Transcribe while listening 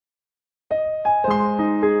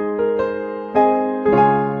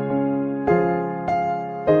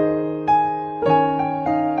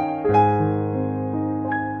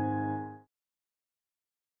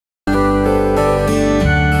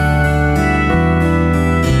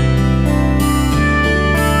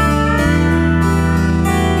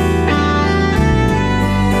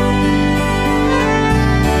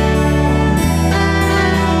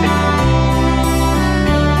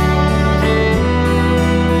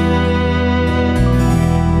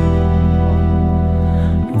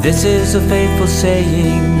This is a faithful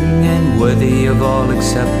saying and worthy of all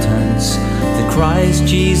acceptance, that Christ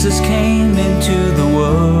Jesus came into the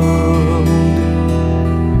world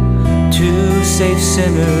to save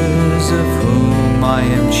sinners, of whom I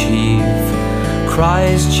am chief.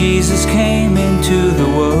 Christ Jesus came into the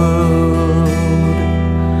world.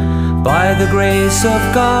 By the grace of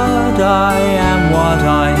God I am what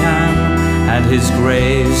I am, and His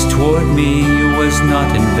grace toward me was not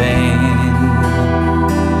in vain.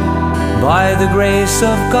 By the grace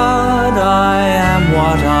of God I am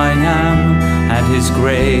what I am, and His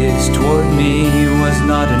grace toward me was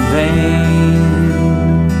not in vain.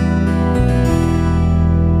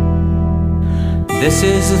 This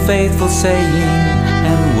is a faithful saying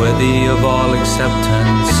and worthy of all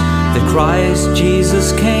acceptance, that Christ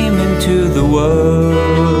Jesus came into the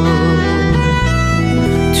world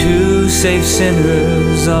to save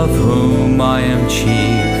sinners, of whom I am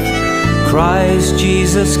chief. Christ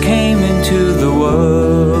Jesus came into the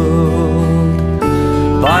world.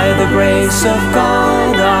 By the grace of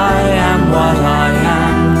God I am what I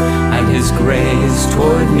am, and His grace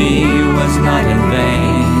toward me was not in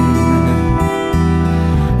vain.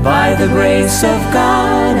 By the grace of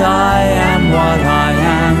God I am what I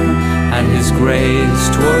am, and His grace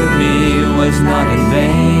toward me was not in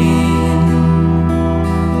vain.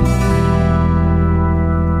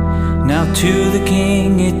 Now to the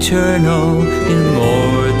King eternal,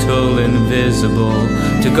 immortal, invisible,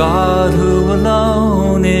 to God who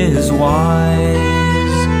alone is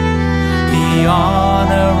wise, be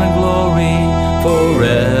honor and glory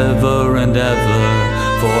forever and ever,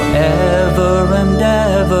 forever and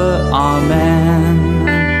ever. Amen.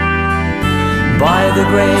 By the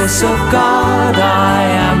grace of God I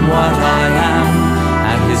am what I am,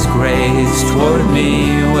 and His grace toward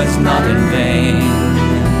me was not in vain.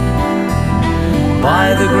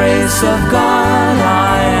 By the grace of God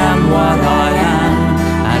I am what I am,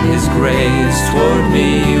 and His grace toward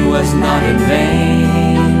me was not in vain.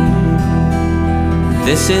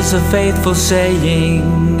 This is a faithful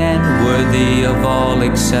saying and worthy of all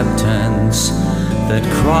acceptance, that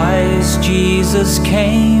Christ Jesus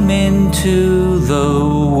came into the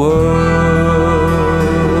world.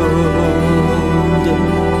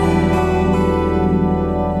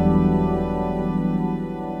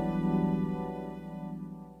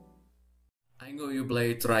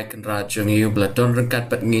 Try kan rajung you bladon rengkat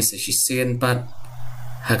pat ngi sa shisien pat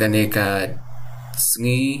hagane ka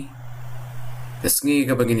sngi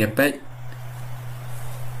ka bagin ya pet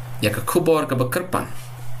ya ka kubor ka bakarpan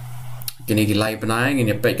kini gi lai panai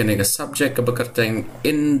ngi ya pet kani ka subject ka bakarteng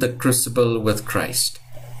in the crucible with Christ.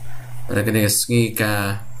 Pada kani ka sngi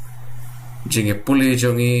ka Jingiaphylliew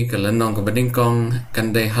jongi ka lanong ka badingkong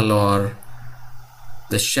kandai halor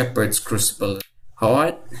the shepherd's crucible.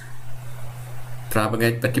 Hawat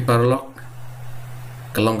Trabangai pati parlok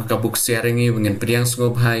kalong kakabuk sharingi dengan priang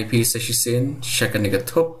sungguh hai pi session syakan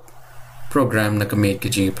negatop program na kami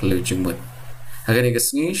ke Jingiaphylliew Jingmut. Hagan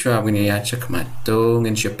negasngi syab ngini ya chakmat to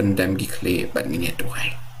ngin sya pendam gi kle bat ngini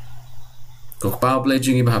tuai. Kok pau ble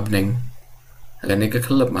jingi bahabneng hagan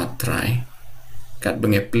nekaklab matrai kat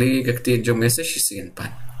bengai ple kakti jom session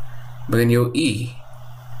pat. Bengan yo I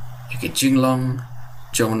ke jinglong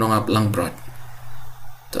jong nong ap langbrot.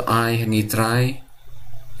 To I hangi try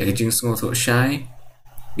ya jing sngol to shy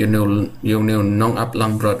you know nong up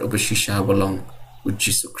lang brod over shisha walong with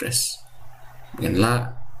Jesus Christ gen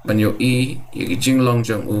la ban yo I ya jing long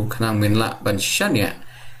jong u khnang min la ban shanya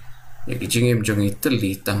ya jing em jong I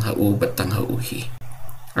teli tang ha u bat tang ha u hi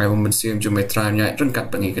I will men sim jong me try nya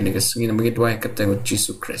rengkat bangi kan ga singin magi dwai kateng with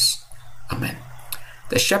Jesus Christ. Amen.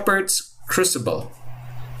 The shepherd's crucible.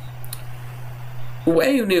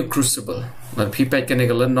 Why you need crucible? But people can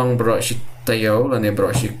get a long brush tayo, and a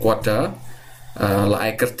brush quarter,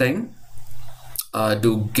 like kerteng.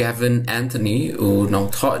 Do Gavin Anthony, who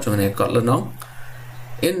non taught on a got long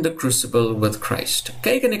in the crucible with Christ.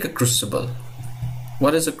 Okay, can make a crucible.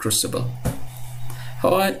 What is a crucible?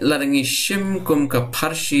 How letting a shim kum ka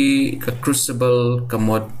parshi ka crucible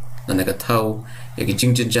kamod na nagatau, a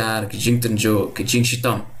jingjar, jingtanjo,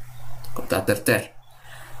 jingshitom, kom tater.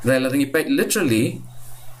 Letting it literally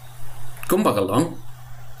kumbagalong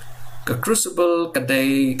ka crucible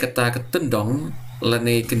kadai kata katendong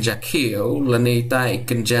lani kenja Khiew lani tai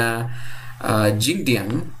kenja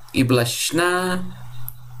jingdiang iblashna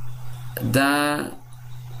da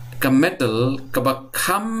ka metal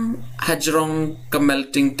kabakam hajrong ka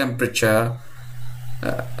melting temperature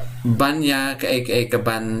banya ka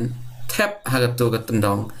ban tap hagato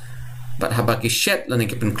katendong but habaki shed lani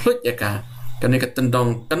kipen klut ya ka kani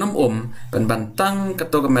katendong kanam ban bantang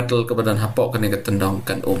kato ka metal ka badan hapok kani katendong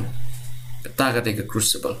kan kata kata ke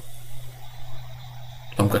crucible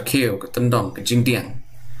lom ka Khiew ka tendong ka jingdiang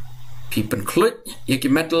pi pen klut ya ki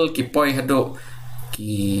metal ki poi hado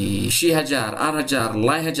ki shi hajar ar hajar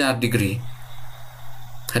lai hajar degree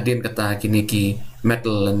hadin kata kini ki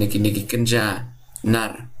metal niki niki kenja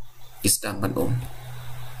nar istam ban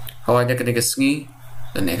hawanya kene ka sngi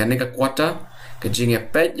dan ne kene ka kwata ka jing ya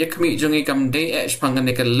pet ya kami jongi kam day ash pangan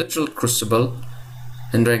ne ka literal crucible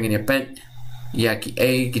hendreng ne pet ya ki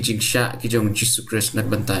ki jing sha ki jong Jesus Christ nak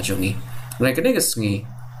banta jongi rai kene ka sngi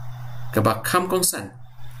ka ba kam kong san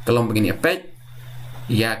kalom begini ya pet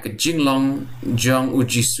ya ka jing long jong u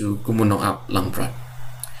jisu kumunong ap lang prat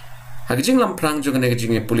ha ka jing lam prang jong ne ka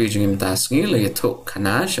jing puli jing im ta sngi le ya thok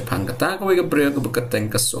khana shapang kata ka we ka bre ka bukateng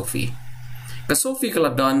ka Sophie kala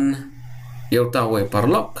don yau tawe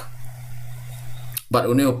parlok bat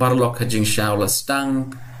uneu parlok hajing shaula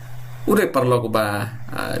stang ure parlok ba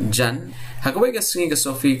jan hakwe ga singi ga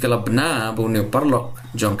Sophie kala bna bu uneu parlok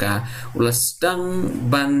jongka ula stang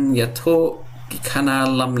ban yatho ki khana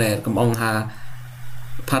lamler kum ong ha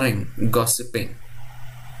pareng gossiping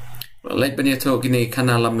lait ban yatho kini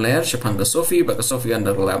khana lamler shapang ga Sophie ba ga Sophie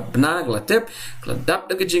andar la bna la tip kala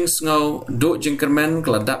dap da jing sngo do jing kermen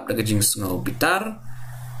kala dap da jing sngo bitar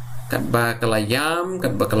kat ba kala yam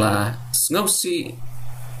kat ba kala snowsi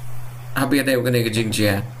habi ada ugane ke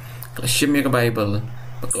jingjia kala shimya ke Bible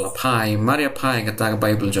ba kala pai maria pai kata ke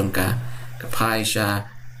Bible jongka ke pai sha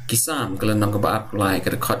kisam kala nang ke ba apply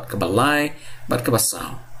ke khot ke ba lai bat ke ba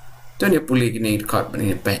saw ton ya puli ni khot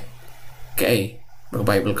bani pe ke ba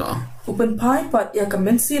Bible ka open pai pat ya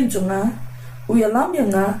kamensiam jonga uyalam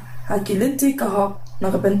yanga hakilenti ka hok na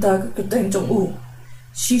ka benta ke teng jong u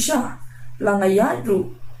shisha langa ya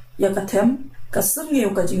ru ya kathem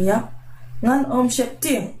kasngeu ka jingya ngan om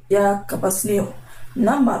shepting ya kapasneu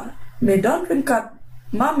namar medan ringkat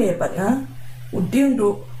mame batnya uding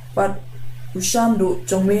du pat ushandu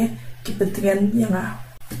jongme kipentingan yanga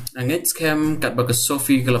anget scam kat ba ka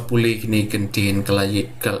Sophie kala puli kini kentin kala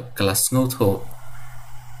yit kala snotho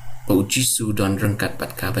ba ujisu don ringkat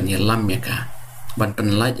pat ka ban lam ya ka ban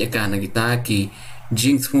penlaj ya ka na kita ki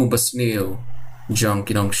jing thmu basneu jong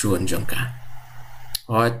kinong shuan jongka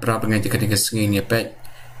Ot pra pengai jika dengan sengin ya pet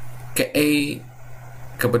ke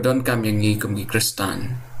kebedon kam yang ngi kum gi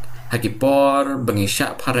Kristan haki por bengi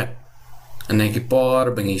syak parat anai ki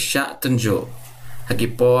por bengi syak tenjo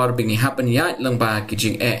haki por bengi hapen yat lang ba ki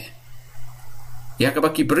jing ya ka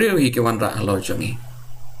baki breu hi ke wan ra lo jongi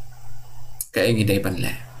ke ngi dei ban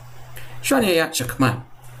le shwan ya chakma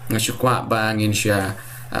ngasukwa ba ngin sya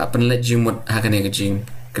penlet jingmut hakane ke jing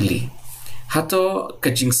keli hato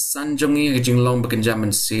kajing san jongi kajing long bekenjam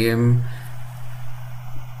sim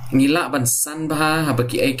ngila ban san bah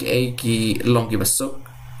habaki ki long ki basuk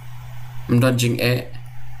umdan jing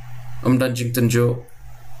umdan jing tenjo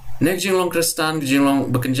nek jing long Kristan jing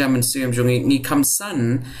long bekenjam sim jongi ni kam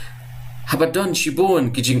san habadon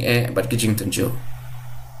shibon ki jing bat ki jing tenjo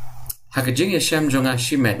hakajing ya sham jonga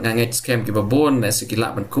shimet nganget scam ki babon na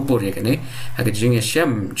sikila ban kubur ya kene hakajing ya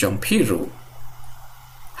sham jong piru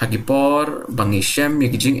hagipor bangi shem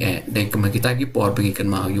yagi jing dai kemakita ki por bangi kan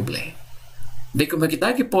mau yuble dai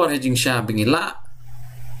kemakita ki por hajing sha bangi la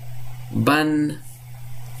ban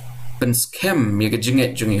pen scam yagi jing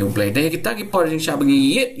jung yuble dai kita ki por hajing sha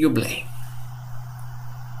bangi yet yuble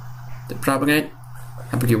the problem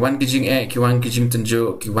apa ki wan ki jing ki wan ki jing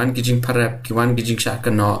tenjo ki wan ki jing parap ki wan ki jing sha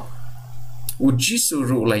kano uji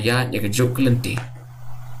suru la ya yagi jok lenti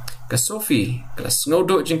ka Sophie kala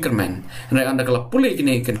sngodo jingkerman rai anda kala puli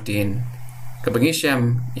kini kentin ka bangi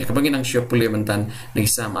syam ya ka bangi nang syap puli mentan ni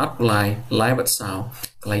sam apply live at saw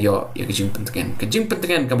kala yo ya kejing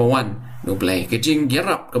pentengan ka bawan no play kejing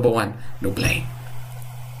gerap ka bawan no play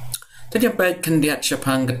tadi apa kandiat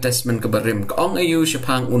syapang ke testament ke barim ka ong ayu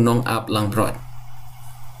syapang unong ap lang brot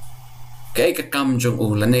kai ka kam jong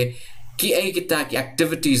ulane ki ai kita ki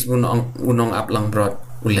activities unong ap lang brot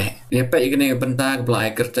ule ni pa igene bentag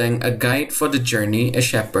blai kerteng a guide for the journey a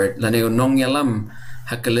shepherd lane unong yalam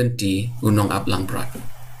hakalenti unong aplang brot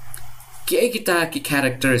ki kita ki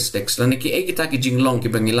characteristics lane ki kita ki jinglong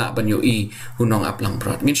ki bangila banyo unong aplang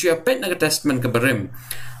brot ngin siya pet na testament ka barim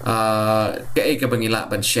ki ka bangila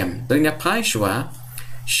ban shem danya pai shwa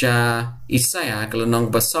sha Isaiah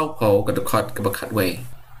kalonong basaw ko kadukot ka bakat way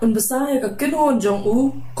un besaya ka kinhon jong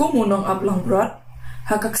u kumunong aplang brot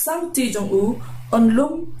hakaksang ti jong u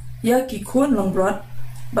onlum ya ki Khunlangbrot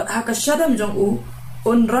bat hakashadam jong u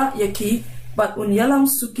unra ya ki bat un yalam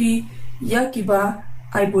suki ya ki ba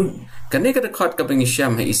aibun kane ka dekot ka bengi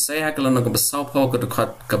syam he Isaiah kalon ka basaw po ka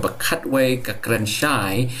dekot ka bakat way ka kran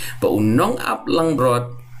shai ba unong ap lang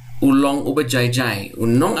brot ulong ubajay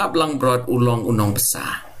unong ap lang brot ulong unong besa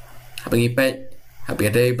Habangi pet habi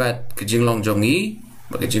adai bat ke jinglong jongi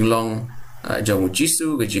ba ke jinglong jong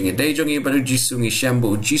jisu ke jing adai jongi ba jisu ngi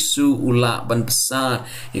shambu jisu ula ban besar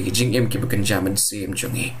ya ke jing em ki bekenjaman sim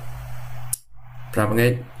jongi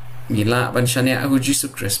prabangai gila ban shania aku jisu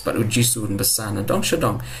Christ ba jisu besar na dong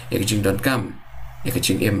shadong ya ke jing don kam ya ke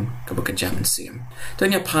jing em ke bekenjaman sim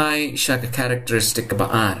tanya pai sha ke karakteristik ke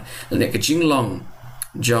baar le ke jinglong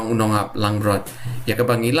jong unongap langbrot ya ka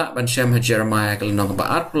bangila ban shem ha Jeremiah ka nong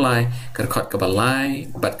ba arplai ka khot ka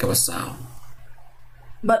balai bat ka basau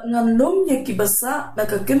bat ngan lum ya ki basa na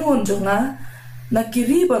ka kinhon jonga na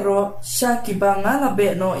kiri baro sha ki bangala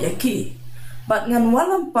be no ya ki bat ngan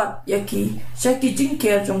walampat ya ki sha ki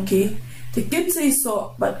jingker jongki tikin sei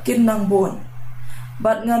so bat kin nang bon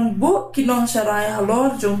bat ngan bu kinong sharai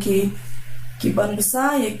halor jongki ki ban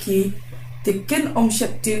basa ya ki tikin om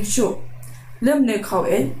shaktin shu lem ne khau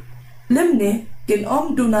lem ne kin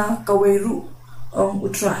om duna kaweru om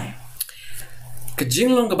utrai ke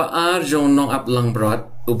jinglong ka baar jong nong ap langbrot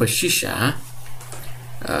ubashisha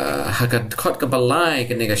hakat khot ka balai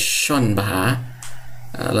ke ne ka shon ba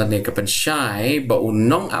la ne ka penshai ba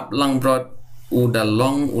unong ap langbrot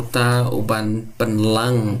udalong uta uban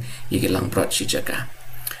penlang yiki langbrot shijaka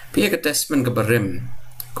pia ka testament ka barim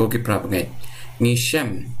ko ki prap ngai ni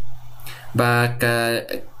shem ba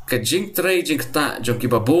ka jing tray jing ta jong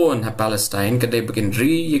ki babon ha Palestine ka dai bikin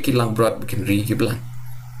ri yiki langbrot bikin ri ki blang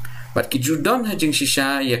bat ki judon ha jing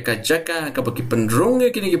shisha ya ka jaka ka baki pendrong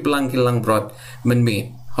ya kini ki blang ki langbrot men me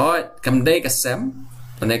hot kam dai ka sem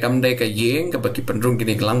ane kam dai ka yeng ka baki pendrong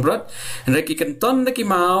kini ki langbrot re ki kenton na ki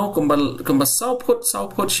mau kumbal sau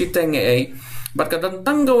phut shiteng e bat ka dan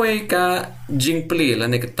tanggawe ka jing pli la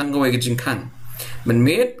ne ka tanggawe ka jing khang men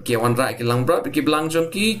met ki wan ra ki langbrot ki blang jong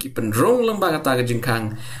ki pendrong lang ba kata ka jing khang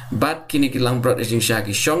bat kini ki langbrot jing sha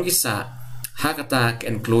ki shong ki sa hakatak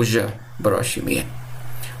enclosure baroshimiet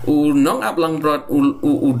u nong ap langbrot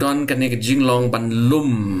u don ka ne ka jinglong ban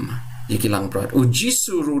lum yiki langbrot u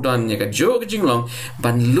jisu rudan ne ka jo ka jinglong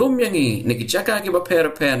ban lum yangi ne ki jaka ki ba per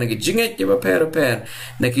ne ki jinget ki ba per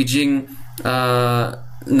ne ki jing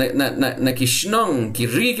na ki shnong ki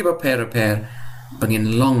ri ki ba per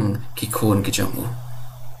bangin long ki kon ki jongu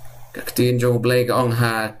kaktin jong blay ka ong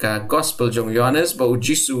ha ka gospel jong Yohanes ba u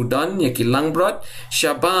jisu don ya ki langbrot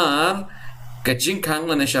shabar ka jingkang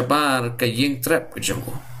la shabar ka ying trap ka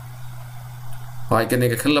jongu hoy ka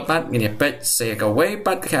ne ka khalapat ngin pet se ka way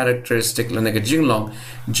pat characteristic la ne ka jinglong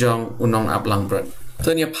jong unong ap langbrot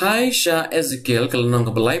tanya pai sha Ezekiel ka nong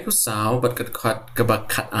ka balai pusaw bat ka khat ka ba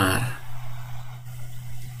khat ar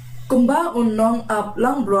kumba unong ap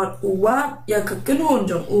langbrot uwa ya ka kinhon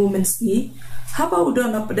jong mensi haba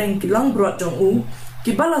udon ap deng ki langbrot jong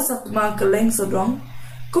ki bala sakma ka leng sodong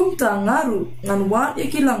kumta ngaru ngan wa ya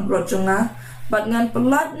ki langbrot jonga bat ngan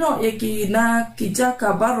pelat no ya ki na ki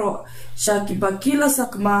jaka baro sha ki bakila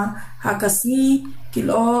sakma hakasni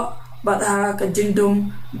kilo bat ha ka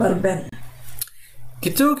jingdum barben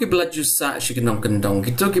Kita ki belaju sa si kinong kendong,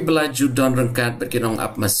 kita ki belaju don rengkat berkinong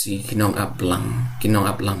ap masih kinong ap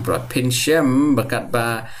lang brot penshem bakat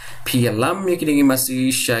ba pialam ya kini masih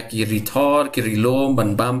sya ki ritor ki rilom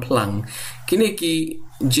ban bam plang kini ki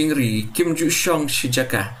jingri kim ju shong si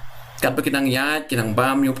jaka kat berkinang yat kinang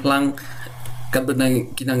bam yu plang kat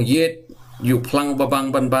benang kinang yet yu plang babang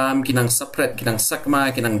ban bam kinang sapret kinang sakma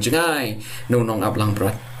kinang jengai nong ap lang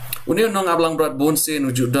brot uni nong ap lang brot bonse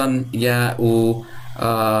nuju don ya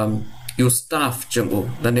you staff jong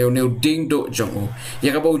dan neu ding do jong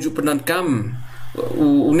ya ka bau ju penan kam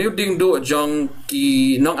neu ding do jong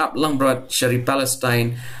ki nong ap lang brot shari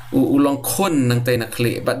Palestine long khon nang tai na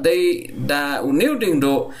khle but they da neu ding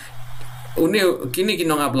do neu kini ki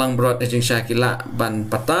nong ap lang brot jing shakila ban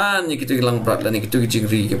patan ni kitu lang brot la ni kitu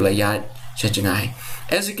jingri ke blayat sha jingai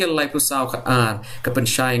Ezekiel lai pusau ka an ka pen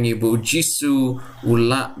shai ni bu jisu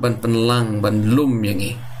ula ban penlang ban lum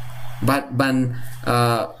yangi bat ban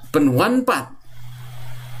penwan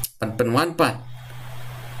pat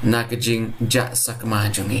na kejing ja sakma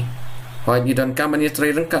jongi hoi ni don kaman ye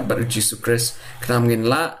trai rengkat bar Yesus Christ kram ngin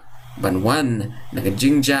la ban wan na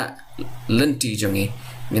kejing ja lenti jongi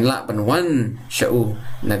ngin la ban wan shau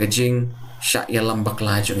na kejing sha ya lambak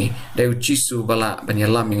la jongi dai Yesus bala ban ya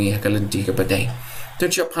lam ngi ka lenti ka badai tu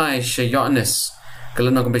chapai she Yohanes kalau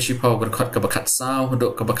nak bersih pau berkat kebakat sau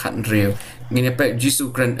dok kebakat real ngini pe Yesus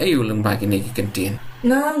kran ayu lembag ini kentin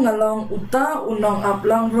ngalong uta unong ap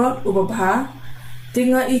langbrot ubabha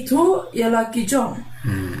tinga itu ialah kijong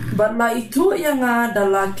batla itu yang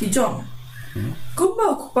adalah kijong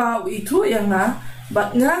kumba kupa itu yang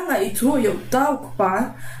bat nga itu yang tahu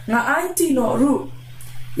kupa nga anti no ru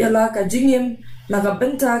ialah kajingim naga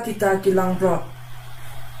benta kita kilangbrot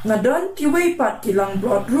ngadon ki wei pat ki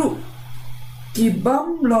Khunlangbrot ru ki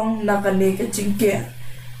bam long nakane ka jingke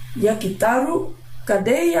ya kitaru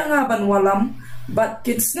kade yang aban walam bat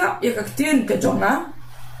kin snap ya kaktin ka jonga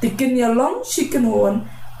tikin ya long shiken hon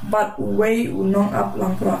bat wei unong ap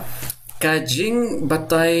Khunlangbrot kajing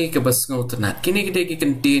batai ke basngau tenat kini gede ki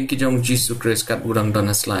kentin ki jong Jesus Christ kat urang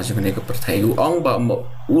dona sla jong ne ke perthai uong ba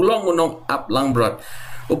ulong unong ap Khunlangbrot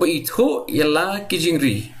uba itho yala ki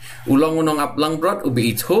jingri ulong unong ap Khunlangbrot uba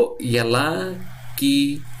itho yala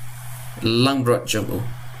ki Khunlangbrot jong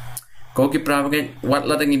ko ki prabaget wat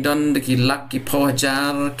la dangi don ki lak ki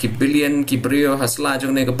phajar ki billion ki brio hasla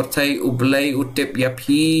jong ne ke perthai ublai utip ya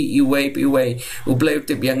phi iwei ublai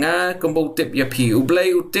utip ya nga kombo utip ya phi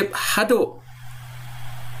ublai utip hado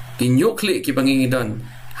ki nyokli ki bangi don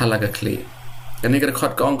halaga kli kani ke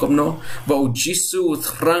khot ka ong komno ba u jisu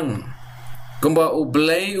thrang komba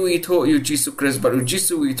ublai u itho yu Jesus Christ ba u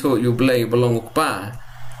jisu itho yu blai belong ukpa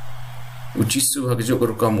ujisu hagjo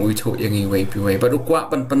ko kam uitho yang i wei pi wei baru kwa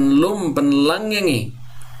pan lum pan lang yang i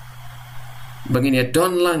bangin ya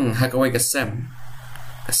don lang hakawai kasem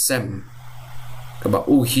ka ba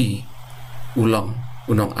uhi ulong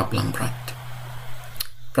unong ap Khunlangbrot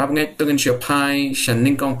prap ngai tungen sia pai shan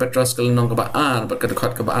ning kong petros kal nong ka ba ar ba ka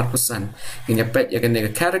khot ka ba ar pusan kinya pet ya kan ne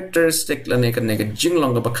characteristic la ne kan ne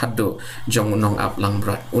jinglong ka ba khaddo jong unong ap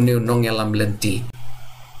Khunlangbrot uni unong ya lam lenti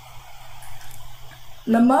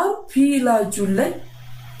Nama pila julet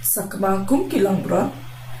sakma kum ki Khunlangbrot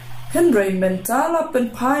Henry mentala pen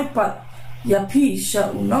pai pat ya pi sha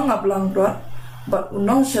unong ap Khunlangbrot bat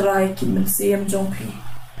unong sharai ki mensiam jong pi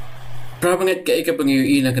prabanget ka ika bangiu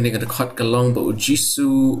ina kani ka khot ka long ba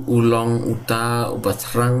ujisu ulong uta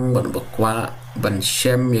ubathrang ban bakwa ban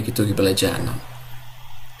shem ya kitu ki belajana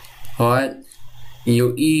hot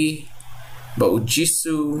yu i ba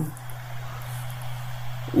ujisu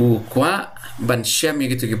ukwa ban shem ya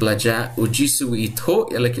gitu ki belajar ujisu itho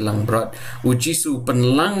ya laki Khunlangbrot ujisu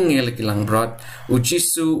penlang ya laki Khunlangbrot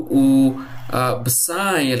ujisu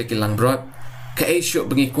besar ya laki Khunlangbrot ka esyo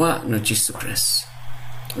bengi kwa no Jesus Christ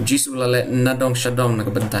ujisu lale nadong shadong na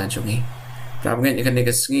kabenta jongi prabanget ikan ne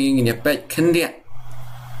kasngi nginya pet kendia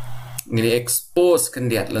ngini expose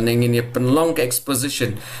kendia lane ngini penlong ka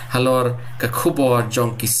exposition halor ka khubor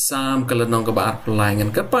jong ki sam kala nong ka ba apply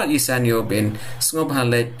ngan ka pa isan yo ben sngob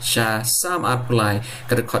halet cha sam apply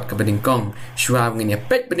ka khot ka beding kong shwab ngini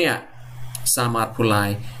pet benia sam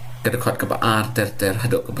apply ka khot ka ba ar ter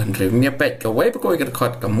hado ka ban re ngini pet ka wai pa ko ka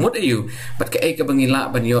khot ka mut ayu bat ka e ka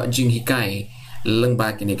bangila ban yo jing hikai leng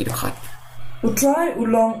ba kini ki khot utrai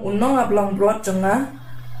ulong unong ap Khunlangbrot jonga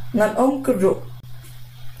ngan om kru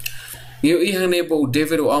Yo ihang ne bo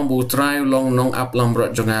David u ang bo try long nong ap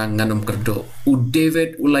Khunlangbrot jonga nganum kerdo u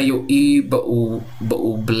David ulayo i ba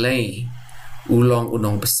u blay ulong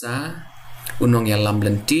unong besar unong ya lam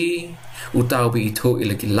lenti utau bi itho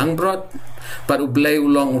ilaki Khunlangbrot par u blay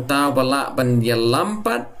ulong utau bala ban ya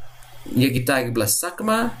lampat ya kita ki bla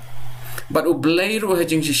sakma but u blay ro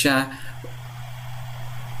hajing shisha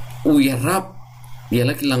u ya rap ya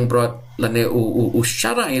laki Khunlangbrot lane u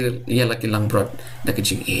shara ya laki Khunlangbrot da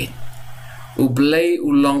kijing it ublay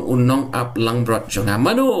ulong unong ap Khunlangbrot jonga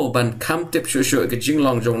manu ban kam tip shushu ke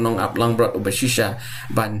jinglong jong nong ap Khunlangbrot ubashisha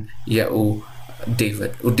ban ya u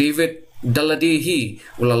David daladi hi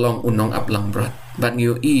ulalong unong ap Khunlangbrot ban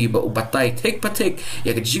yo i ba ubatai tek patek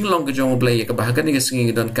ya ke jinglong ke jong ublay ya ke bahagan ni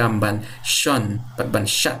singi don kam ban shon pat ban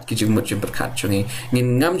shat ke jingmut jim berkat jongi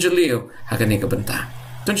ngin ngam jeliu hagan ni ke benta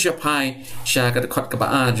tun siapai sha ka khot ka ba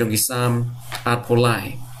a jong isam at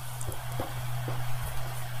polai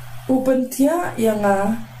upentia yang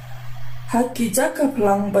haki jaka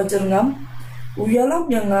pelang bajerngam uyalam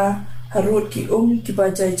yang harut ki ki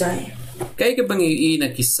bajai jai kai ke bangi i na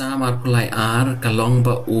kisam ar pulai ar kalong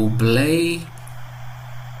ba ublay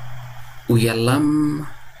uyalam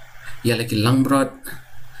yala ki Khunlangbrot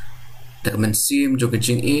dak mensim jo ke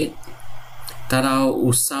jing it tarau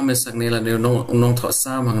usam sak ne la ne nong tho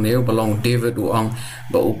sam hang ne balong David u ong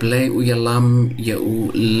ba ublay uyalam ya u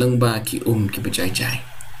lengba ki ki bajai jai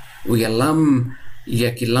uyalam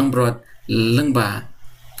ya ki Khunlangbrot lengba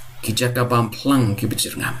ki jaka bam plang ki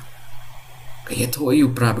bijirngam kaya to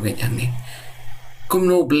yu prabagan yang ni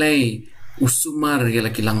kumno blay usumar ya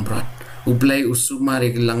la ki Khunlangbrot ublay usumar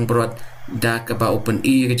ya ki Khunlangbrot da ka ba open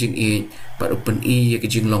e ya jing e ba open e ya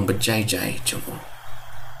jing long bajai jai jongo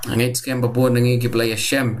angit skem ba bo nangi ki blay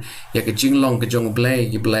shem ya jing long ka jong blay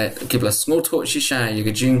ki bla sngoto shisha ya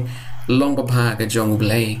jing long ba bha ka jong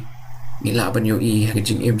blay nila ban yo i ha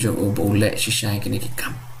jing em jong bo le shisha ki ni ki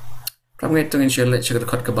kam pram ngai tong shele chak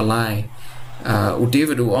khot ka balai u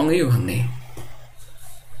David u ong yu hang ni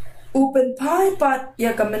u pen pai pat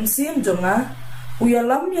ya ka mensim jonga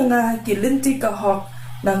Uyalam yang kilinti ka hok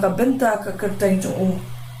na kabenta ka kerteng jong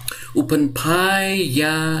Upan pai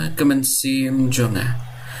ya kemensim jonga.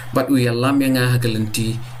 But uyalam yang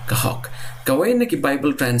hagelinti kahok. Kawai na ki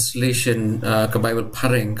Bible translation, ka Bible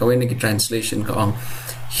paring, kawai na ki translation ka ong.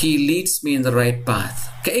 He leads me in the right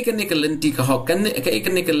path. Kaya ka ni kalinti kahok, kaya ka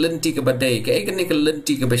ni kalinti ka badai, kaya ka ni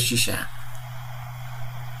kalinti ka bashisha.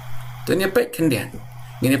 Tuan ya pek kendian.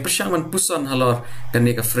 Ngini pesyang man puson halor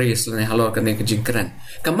kani ka phrase lani halor kani ka jingkran.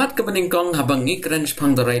 Kamat ka beningkong habang ngikran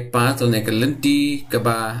pang the right path lani ka lenti ka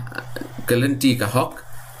ba kalenti ka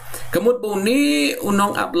hok. Kamut bo ni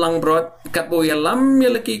unong Khunlangbrot kat bo yalam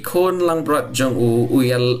yalaki Khunlangbrot jong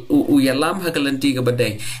uyalam ha kalenti ka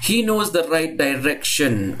badai. He knows the right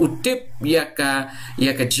direction. Utip yaka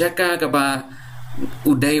jaka ka ba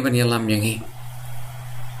uday ban yalam yangi.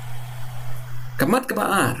 Kamat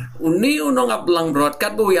kebaar uni unong Khunlangbrot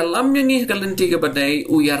kat bo yalam yangi kalenti ka badai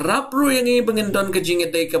uyarapru yangi bengendon ka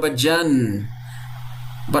jingadai ka bajan.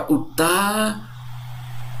 Bat uta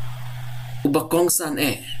ubakongsan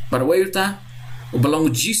Barway uta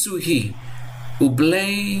ubalong jisu hi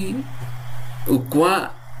ublay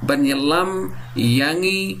ukwa banyalam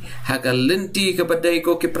yangi hagalenti kabadai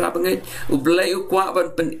ko kiprabangai ublay ukwa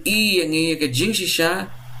ban pen I yangi ka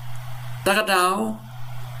jingshisha takadaw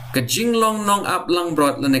ka jinglong nong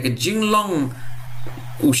Khunlangbrot lana ka jinglong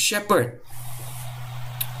u shepherd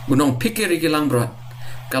unong pikiri Khunlangbrot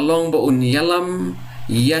kalong ba unyalam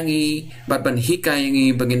yangi bat ban hika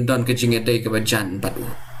yangi bangindon ka jingadai ka bajan batu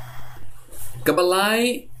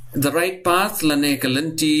kabalai the right path lane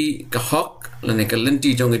kalenti ka hok lane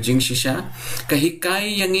kalenti jong jing shisha ka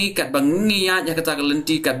hikai yangi kat bangiya nya kata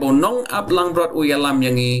kalenti kat bonong Khunlangbrot uyalam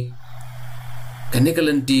yangi kane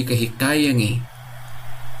kalenti ka hikai yangi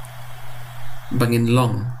bangin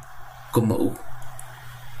long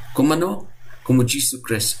kumano kumu Jesus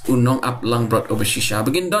Christ unong Khunlangbrot obashisha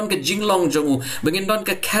bangindon ka jinglong jongu bangindon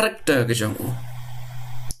ka character ka jongu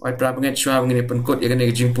Wai prabangat shwa ngini penkut ya kene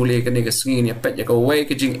jing puli kene ke sengi ni pet ya ka wai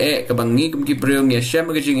ke jing ka bangi kum ki breung ya Shlem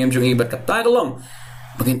ke jing jong ibat ka taglong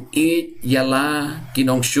bagin yala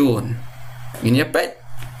kinong shun ngini pet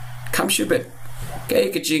kam shibet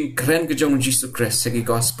ke jing kren ke jong Jesus Christ segi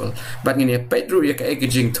gospel bat ngini pet ru ya ke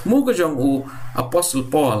jing tmu ke jong apostle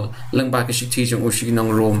Paul leng ba ke shiti jong shi nong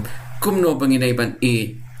Rom kumno bangin ban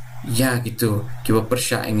ya gitu kiba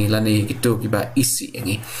persya ngi lani gitu kiba isi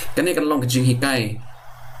ngi kene kan long ke jing hikai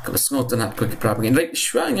kabasngot tanat ko kiprabangin right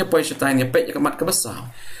shwang ya poi shatain ya pet ya kamat kabasaw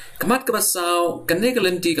kane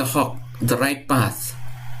kalenti ka hok the right path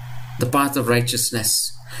the path of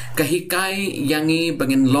righteousness kahikai yangi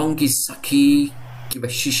bangin long ki saki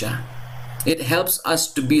kibashisha it helps us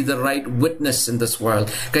to be the right witness in this world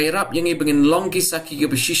kairap yangi bangin long ki saki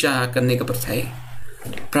kibashisha kane ka perthai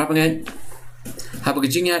prabangin habag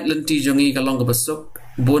jingya lenti jongi kalong kabasok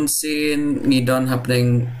bonsen ngidon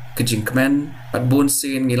hapning kejing kemen pat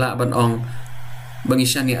bonsen ngila ban ong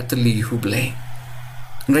bangisani atli huble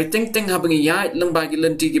ngai teng teng ha bangi yai leng bagi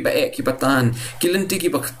lenti ki ba ki patan ki lenti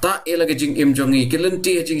ki bakta la kejing im jongi ki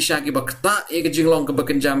lenti kejing sha ki bakta kejing long ka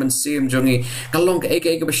bakenjaman sim jongi kalong ka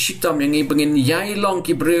ka ba shitam yangi bangin yai long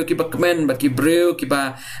ki breu ki bakmen ba ki breu ki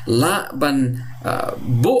ba la ban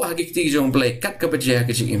bo hagikti jong ble kat ka baja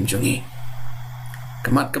kejing im jongi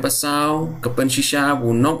kamat kabasaw kapenshisha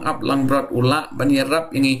bunong Khunlangbrot ula banyarap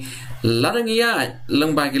ini lanang iya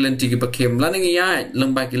leng bagi lenti ki bakem lanang iya leng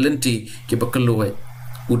bagi lenti ki bakeluet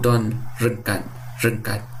udon rengkat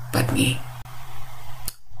patni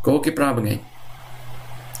ko ki prabangai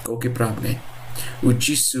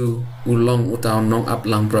ujisu ulong utaw nong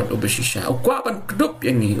Khunlangbrot obashisha ukwa ban kedup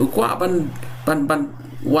yang ni ukwa ban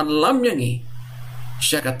wan lam yang ni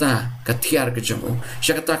syakata ka tiar ke jongu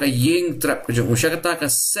syakata ka yeng trap ke jongu syakata ka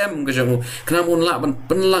sem ke jongu kenamun la ban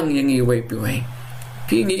penlang yang i wai piwai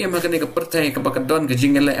pingi em hakane ka pertai ka bakadon ke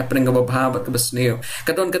jingele apeng ka babha ka besneo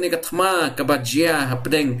kadon kane ka thma ka bajia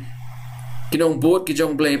hapdeng kinong bot ki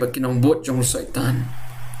jong blai ba kinong bot jong saitan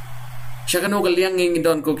syakano ka liang nging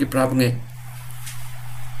don ko ki prabnge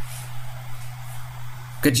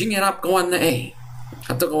ka jingerap kawan na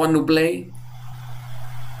atau kawan nu blai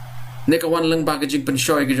ne kawan leng ba kejing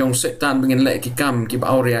penshoy ke jong setan bengin le ki kam ki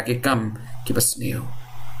ba aurea ki kam ki basneo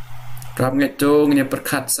prab ngeto ngene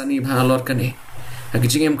perkhat sani bhalor kane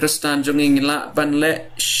kejing em kristan jong ngila ban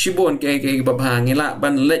le shibon ke ba bha ngila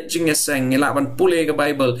ban le jing eseng ngila ban pule ke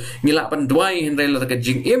bible ngila ban dwai hen rela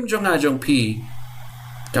kejing em jong a jong pi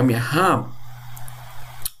kami ham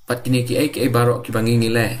pat kini ki ke barok ki bangi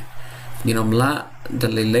ngile nginom la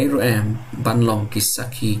dalilai ro em ban long ki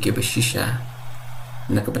sakhi ke beshisha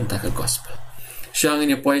na kabenta ka gospel Siang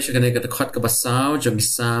ini poi siya kanay katakot kabasaw jong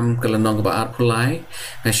isam kalanong kabaat pulay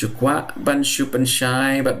nga syukwa ban syupan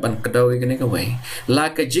syay bat ban kadawi kanay kaway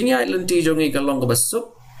la ka jingya lanti jong kalong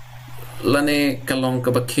kabasup lane kalong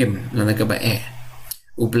kabakim lane kabae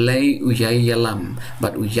ublay uyay yalam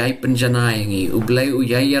bat uyay penjanay ngi ublay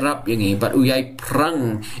uyay yarap yangi bat uyay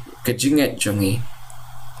prang ka jinget jongi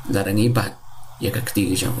larangi bat ya ka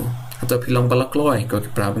kti jongo atau pilong balakloy ko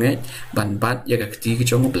kiprabnget ban bat ya ka kti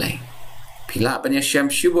jongo ublay Pila banyak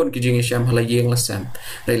syam syubun kijing syam halayeng lasam.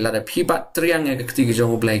 Rai lada pibat triang yang ketiga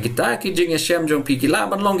jong ublay kita kijing syam jong pi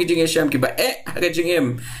kila banlong kijing syam kiba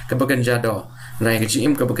kijing kabakan jado. Rai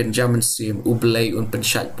kijing kabakan jaman sim ublay un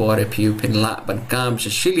pensat pore piu penla ban kam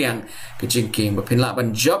syiliang kijing king ba penla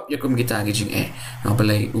ban job yakum kita kijing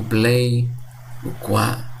ublay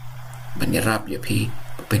ukwa ban yarap ya pi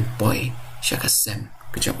pen boy syakasem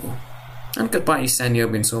kijang An kalpa Saiñdur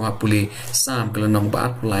bin so hapuli sam kalanong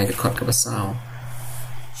baat pulay kakot kabasaw.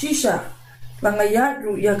 Shisha, langayat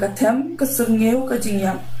ru ya katem kasengeu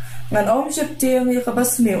kajingyam, ngan om syeptiang ya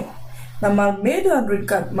kabasmeu, namal medan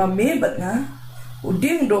rikat ma mebat nga,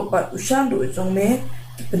 uding do pat usyan do jong me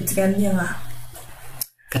kepentingan niya nga.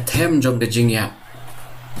 Katem jong kajingyam.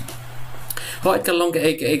 Hoit kalong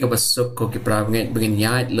ke kabasuk ko kiprabnget bengin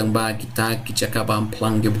yait lengba kita kijakabam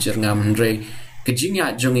plang gibjerngam hendrei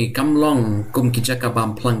Kejingya jongi kamlong kum kijaka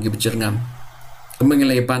bamplang gibjerngam.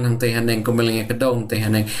 Kumengelai banang teh haneng kumengelai kedong teh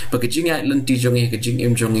haneng. Bekejingya lenti jongi kejing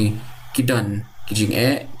im jongi kidan kijing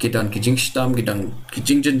kidan kijing stam kidan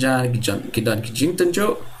kijing jenjar kidan kijing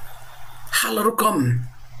tenjo. Halarukom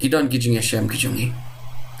kidan kijing syam kijongi.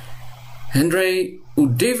 Henry u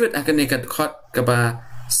David akan nekat khot kaba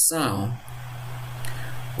sao.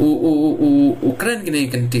 U keren kini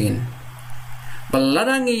kentin.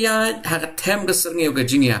 Balarang iya hakatem keserngeu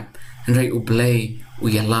kejingyap Henry ublay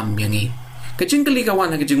uyalam yangi Kejing kali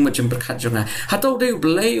kawan kejing macam berkat jonga Hatau de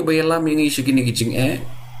ublay ubayalam yangi segini kejing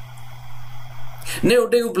Neu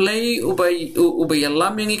de ublay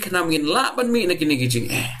ubayalam yangi kenamingin laban mi na kini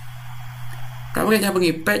kejing Kamu kan habang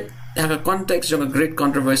ipet Haka konteks jonga great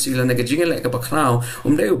controversy lana kejing elek kapakraw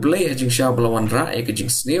de ublay hajing siya belawan rae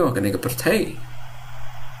kejing sneo akan kapertai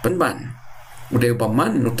Penban Udah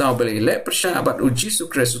paman utau boleh lek persyabat uji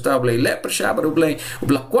sukres utau boleh lek persyabat boleh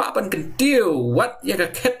kuapan kentiu wat ya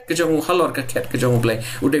kaket kejong halor kaket kejong boleh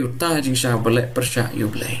udah utah jing syah boleh persyak you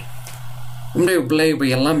boleh boleh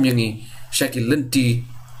bayalam yangi syakil lenti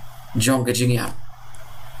jong kejing ya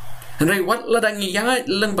Henry wat ladangi ya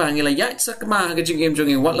leng bangi la ya sakma kejing em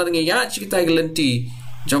jongi wat ladangi ya kita lenti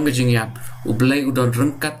jong kejing ya boleh udon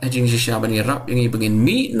rengkat jing syah bani rap yangi bengin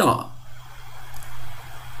mi no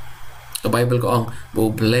Ke Bible ko ang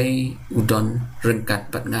boblay udon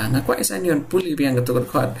rengkat pat nga kuai Saiñdur puli biang ketukot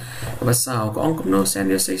kot basaw ko ang kumno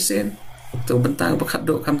Saiñdur saisen tu bentang bakat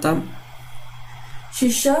do kamtam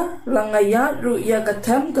Shisha langayat ru ya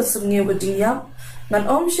katem kasengeu kajingyap ngan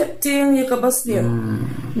om syeptiang ya kabasniu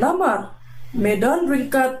namar medan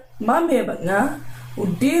ringkat mame bat nga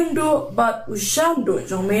uding do bat usyan do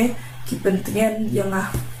jome kipentingan yang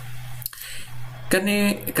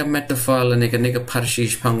Kani ka metaphor lani kani ka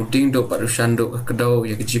parshish panguding do parushando ka kadaw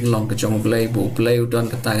ya kajing long ka jong blay bu blay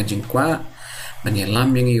udon kata kajing kwa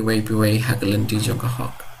banyalam yang iway piway hakalanti jong ka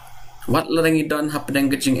hok wat ladangi don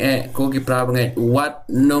hapdeng kajing ko giprabngai wat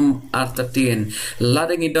num artatin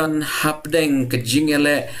ladangi don hapdeng kajing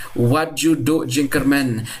ele wat judo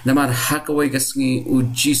jingkermen namar hakaway kasngi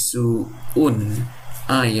ujisu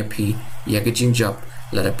ayapi ya kajing job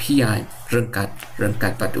lada piai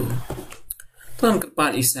rengkat padu Tuan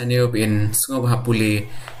kepat Saiñdur bin sungguh hapuli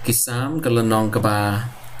kisam kelenong keba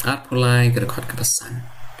at pulai kerekot kepesan.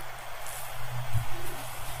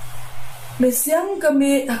 Mesiang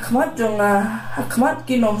kami hakmat jonga hakmat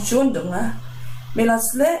kinong shun jonga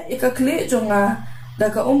melasle ikakle jonga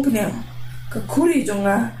daga umpnyang kakuri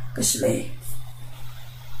jonga kasle.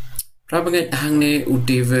 Rabangat hangne u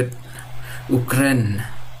David Ukraine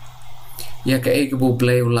ya ka e kebu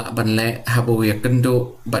blay ula ban le habu ya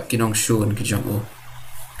kendo bat kinong shun ki jong u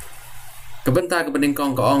kebenta ke bening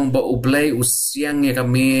kong ka ong bo u blay usiang ya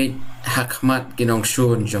kami hakmat kinong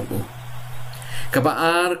shun jong u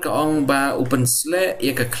kabaar ka ong ba upen sle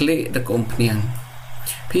ya ka kle de kompniang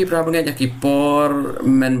pi prabangat ya ki por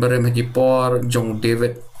member ma ki por jong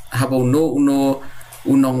David habu no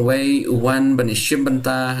unong way uwan ban ishim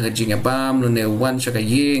benta hajing abam no ne uwan shaka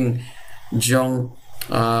ying jong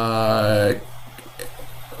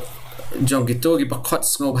jong gitu gi bakot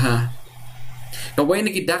sngop ha kawai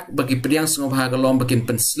ni kidak bagi priang sngop ha kalom bakin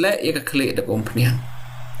pensle ya ka kle de kompniang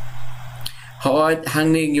hot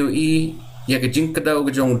hangning yu i ya ka jing kadaw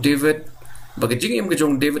ka jong David bagi jing im ka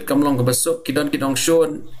jong David kamlong ka basok kidon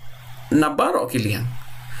shon nabaro kiliang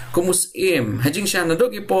kumus hajing sha na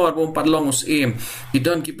dogi por bom padlongus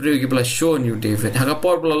kidon ki breu ki bla shon you David haga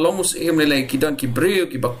por bla longus le kidon ki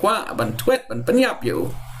breu ki bakwa ban twet ban penyap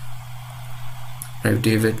you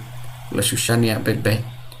David ula shushania bet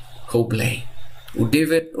hoblay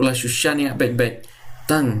David ula shushania bet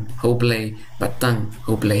tang hoblay batang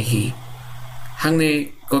hoblay hi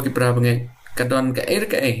hangne ko ki prabange kadon ka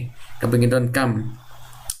ka bengidon kam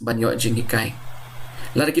banyo jingi kai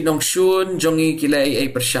lari ki dong shun jongi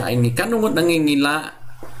kilai persya ini kanungut nangingila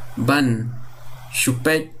ban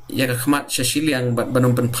shupet ya ka khmat shashiliang bat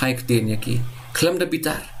banung pen pai ktin yaki klam da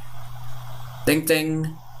bitar teng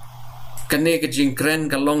kane ka jing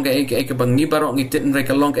kren ka long ka ka bangi barok ngitin re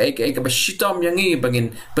ka long ka ba shitom yangi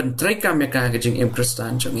bangin pen trekam ya ka jing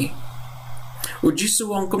kristan jongi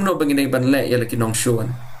ujisu wong kumno bangin ban le ya laki dong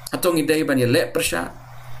shun atong idai ban ya le persya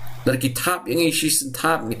lagi tap yang isi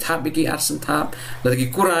sentap, ni tap bagi arsen tap,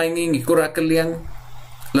 lagi kura yang kura keliang,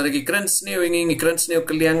 lagi keren sneo yang keren sneo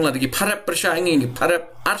keliang, lagi parap persya yang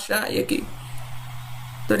parap arsya ya ki.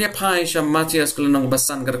 Dunia pai syam Matias kalau nang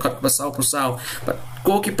basan kerkot basau pusau, but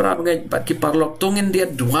ko ki prab ngai, but ki parlok tungin dia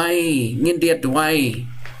duai.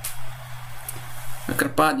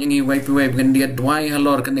 Kerpat yang wai ngin dia duai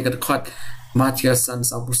halor kan kerkot. Matias san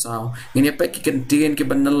sapusau ngini apa ki kentin ki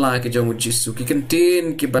banala ki jong Jisu ki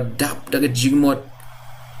kentin ki badap daga Jingmut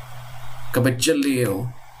ka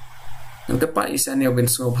bajeliu nang pa isan ya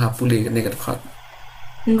Winsome hapuli ni kat khat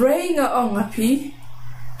nrei nga ong api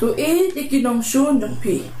tu ki nong shun jong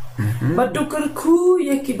pi badukar khu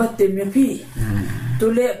ye ki batem ya pi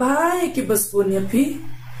tu le bai ki baspun ya pi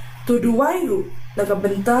tu duai ru daga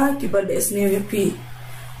benta ki bades ne ya pi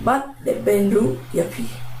bat le benru ya pi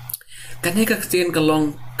kanai ka ktin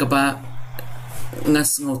kalong kaba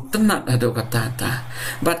ngasngo tenat ado katata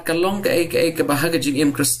bat kalong ka ka bahaga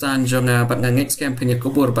jing kristan jonga bat nga ngets campaign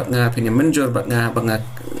kubur bat nga pinya menjor bat nga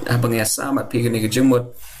banga samat pi gini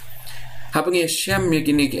jingmut habang syam ya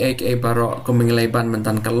gini ka baro ko mengilai ban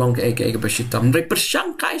mentan kalong ka bashitam re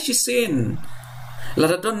persangkai sisin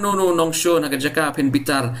laradon no nong shon haga jaka pin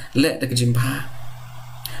bitar le de jimba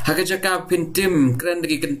haga jaka pin tim kren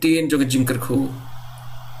de kentin jonga jing kerku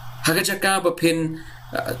haga jaka bapin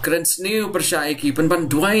keren sniu persai ki ban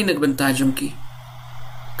duai nak bentajum ki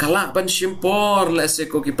kala ban shimpor la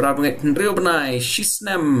seko ki prabangai nriu banai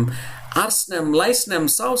shisnem arsnem laisnem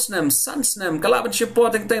sausnem sansnem kala ban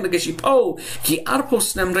shimpor teng de shipo ki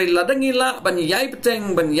arposnem re ladangila ban yai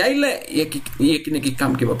beteng ban yai le ye ki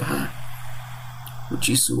kam ki bapa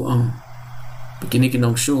Jisu ang begini ki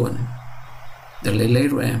nong shuan de le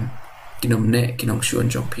ram ki nom ne ki nong shuan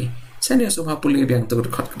jongpi Sanya so hapuli biang tu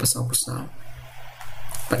dekat ke pasal-pasal.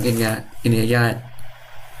 Bagainya ini ayat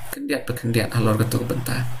kendiat halor ketuk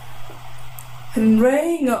bentar.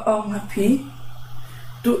 Henrei nga ong hapi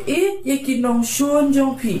tu yaki nong shun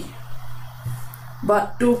jong pi.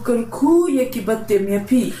 Bat tu kerku yaki batem ya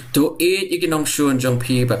pi. Tu yaki nong shun jong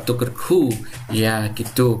pi bat tu kerku ya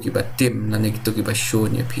kitu ki batem nani kitu ki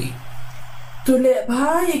bashun ya pi. Tu le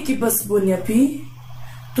bha yaki basbun ya pi.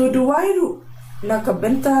 Tu duai ru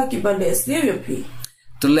nakabenta ki bales ya pi.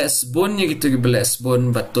 Tu lesbon ya gitu ki lesbon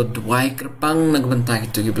bat tu duai kerpang nakabenta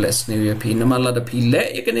gitu ki beles ya pi. Nama la da pi le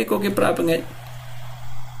ya kene ko ki prapangai.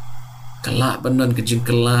 Kala bandon ke jing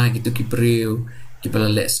kala gitu ki breu ki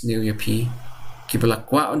beles ya pi. Ki bela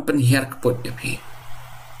kwa on penhiar kepot ya pi.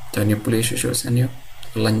 Tanya polis so sanyo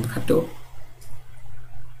lan kado.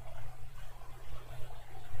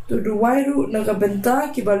 Tu duai ru nakabenta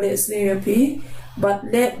ki bales ya pi. Bat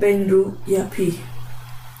le benru ya pi.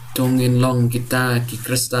 Tungin long kita ki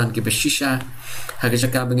kristan ki beshisha haga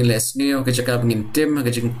jaka bengin lesneo haga jaka bengin tim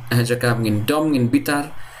haga jaka bengin dom ngin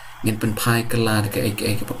bitar ngin pen pai kelar ke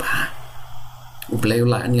ke papa ubleu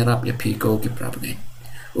la an yarap ya pi ko ki prabngai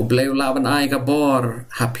ubleu la ban ai ka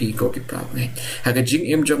bor happy ko ki prabngai haga jing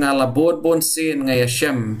im jonga la bod bon sin ngai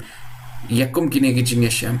shem yakum kini ki jing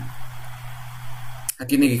shem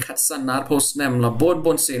akini ki khatsan nar post nem la bod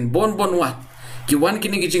bon sin bon wat Kiwan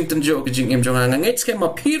kini gijing tenjo gijing em jonga ngai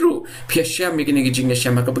skema piru pia syam kini gijing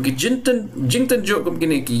syam ka bagi jing tenjo kum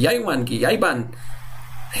kini ki yaiwan ki yaiban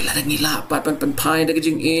la da ngila pat pen pai da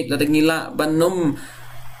gijing la da ngila ban nom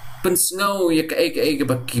pen snau ya ka ka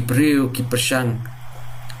bagi breu ki persang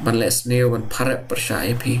ban les neo ban parap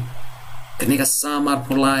persai pi kini ka samar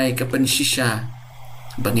pulai ka pen shisha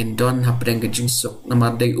bangin don hapdeng gijing sok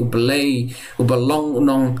namar dei ubalong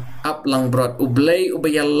unong Khunlangbrot ublei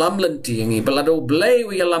ubayalam lenti yangi balado ublei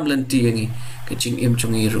uyalam lenti yangi gijing im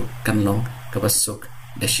chungiru kanlong kabasuk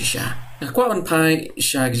dashisha kwa on pai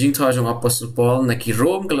sha gijing tho jong apostle Paul na ki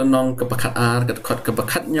rom kalanong kabakat ar kat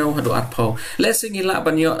kabakat nyau hadu arpau lesing ila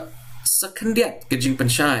banyo sakendiat gijing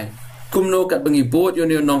penshai kumno kat bengi bot yo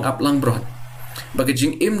nong Khunlangbrot bagi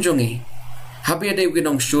jing im jongi habi ada wi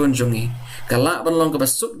nong shun jongi kalak ban long ka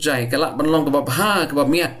basuk jai kalak ban long ka babha ka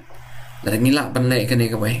bamiat la ngilak ban le kane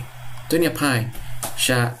ka wai tu nya phai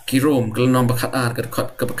sha kirom kal nong bakhat ar ka khot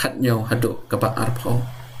ka bakhat nyo hadu ka ba ar pho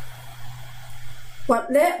wat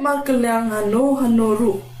le mar kaliang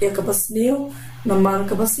hanoru ya ka basneo na mar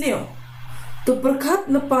ka basneo tu berkat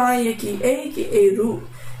lepa ya ki ru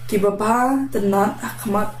ki babha tenat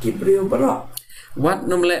akhmat ki brio baro wat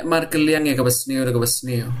nom le mar kaliang ya ka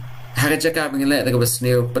basneo haga jaka bingile da ka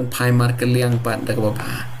basneo pen phai mar kaliang pan da ka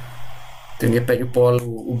babha tu nya pe pol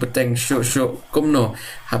u beteng sho kumno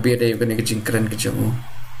habi ada ka ne ka jingkran ka jamu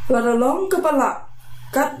lalong kepala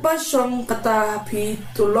kat basong kata pi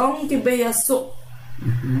tulong ki beyasuk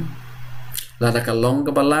lada ka long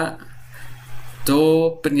kepala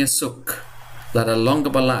to penyesuk lada long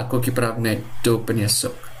kepala ko ki prab ngai to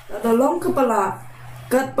penyesuk lada long kepala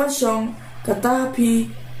kat basong kata pi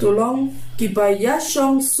tulong ki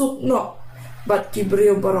bayasong sukno bat ki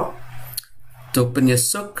brio baro to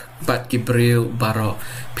penyesuk bat ki brio baro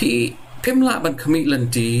pi pimla ban khami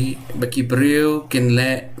lanti baki brio kin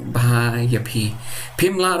le ba ya pi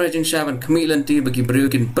pimla rajin sha ban khami lanti baki brio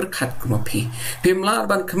kin perkhat kuma pi pimla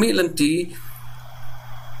ban khami lanti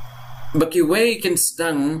baki wei kin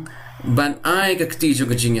stang ban ai ka kti jo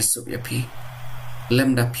gajing yasuk ya pi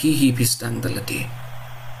lemda pi hi pi stang dalati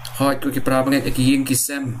hoi ko ki prabangai ki yin ki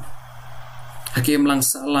sem hakim lang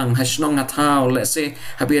salang hasnong ngathau let's say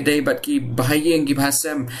habi day bat ki bahayeng ki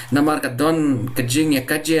bhasem namar ka don kajing ya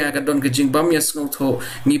kajia ka don kajing bam ya skong tho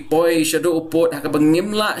ni poi shado upot ha ka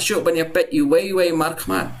bangimla sho ban ya pet i wei mar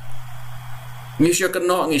khmat ni sho ka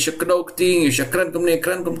no ni sho ka do kti ni sho kran kum ne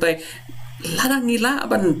kran kum tai larang ngila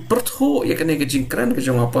ban pertho ya kan kajing kran ka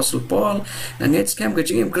jong apostle Paul na net scam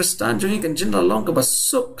kajing kristan jong kan jin la long ka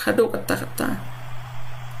basuk hado kata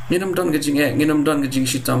nginum don gajing nginum don gajing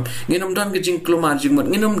shitam nginum don gajing klumar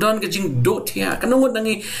jingmut nginum don gajing dotia kanongot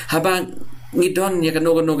nangi haba ngidon ya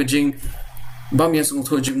kanogo gajing bam ya sung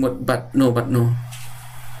tho jingmut but no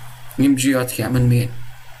ngim jiot ya man me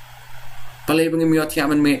palay bangim yot ya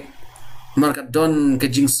man me marka don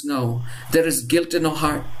gajing snow there is guilt in our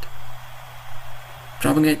heart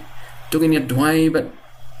trabangai tungin ya dwai but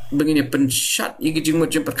begini penshat igi jing mo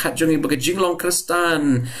jing perkhat jong igi jing long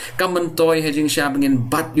kristan kamen toy he jing sha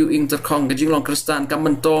bangin bat yu ing terkong ke jing long kristan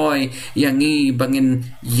kamen toy yang i bangin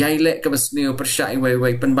yaile ke basneu persai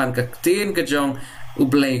wei penban ke tin ke jong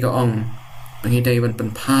ublei ke ong bangi dai ban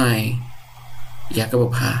pen pai ya ke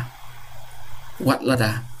bha wat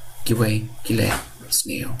lada ki wei ki le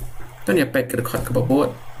sneu ton ya pet ke khot ke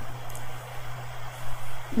bot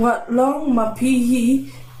wat long ma pi hi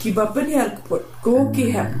ki bapen ya pot ko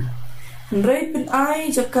ki ham ndrai pen ai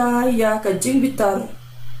jaka ya ka jing bitar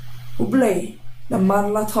ublei na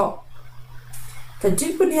marla tho ka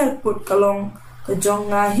jing pen ya pot kalong ka jong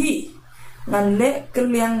ngahi ngan le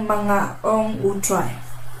keliang manga ong utrai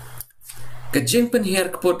ka jing pen ya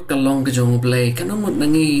pot kalong ka jong ublei kanong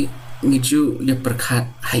nangi ngiju le perkhat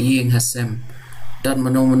hayeng hasem dan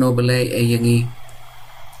mano belai ayangi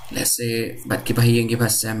let's say bat ki bahayeng ki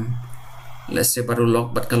hasem let's say baru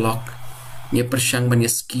lock bat kalok ni persyang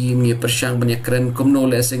banyak skim ni persyang banyak keren kumno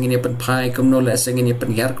let's say ni pen pai kumno let's say ni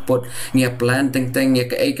pen yar pot ni plan teng ni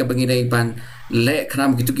ka ai ka bangi dai ban le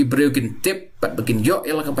kram gitu ki breu kin tip bat begin yo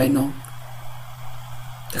ela ka baino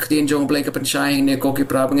taktin jong play ka pen shai ni ko ki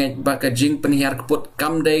pra bangai ba ka jing pen yar pot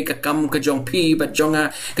kam dai ka kam ka jong pi bat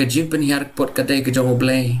jonga ka jing pen yar pot ka dai ka jong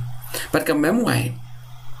play bat ka memwai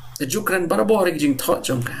ka jukran barabor ki jing thot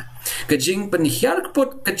jong ka jing penhiar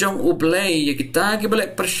kepot ka jong ublei ya kita ki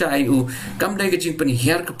balek persai u kam dai ka jing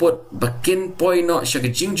penhiar kepot bakin poi no sha ka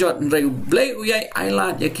jing jot nrai ublei u yai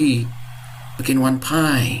ailat ya ki bakin wan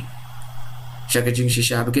pai sha ka jing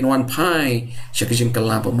shisha bakin wan pai sha ka jing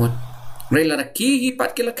kala pamut nrai la ki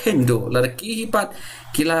hipat kila kendo la ki hipat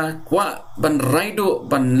kila kwa ban raido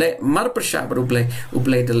ban le mar persha bar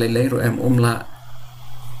ublei de le ro em umla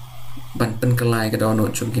ban pen kalai ka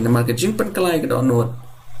donot chung ki namar ka jing pen kalai ka donot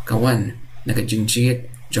kawan na ka jing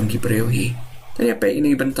jiet jong ki breu hi tanya pe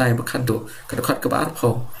ini bentai bakhat do ka khat ka bar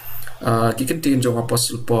pho ki kentin jong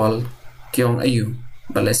apostle Paul kyong ayu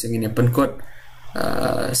balesing ini penkot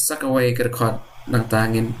sakawai ka khat nang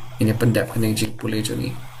tangin ini pendap kaning jing pule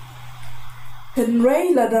jongi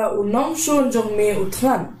henrei lada unong shon jong me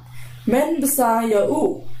utran men besa ya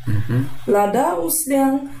u lada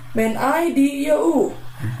usliang men ai di ya u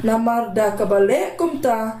namar da kabale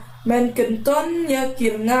kumta men kenton ya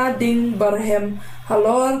kirnga ding barhem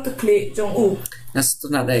halor ke klik jong u nas tu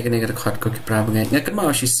na dai kene ka khat ko ki pra bangai nga kan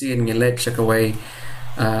ma shi sin nge let shakawai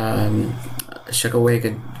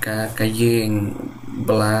ka yeng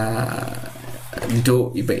bela do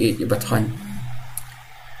iba iba thon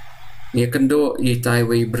ni kendo i tai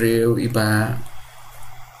wei breu iba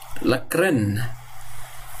lakren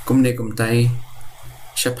kumne kumtai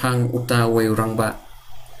shapang uta wei rangba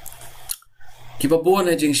kiba bon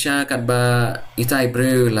jing sha kat ba itai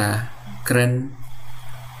breu la kren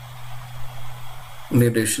ne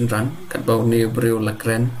de shin rang kat ba ne breu la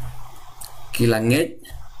kren kilanget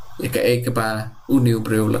ya ka ba u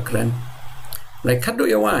breu la kren lai khat do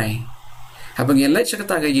ya wai habang yan lai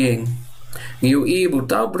chakata ga yeng ngiu i bu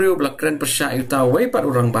tau breu la kren persha yu tau wei pat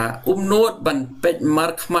urang ba not ban pet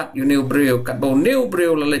mark mat yu new breu kat ba new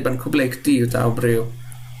breu la lai ban kublai kti yu tau breu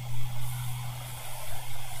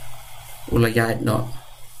ulayat no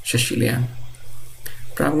shashilian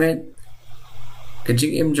pramnget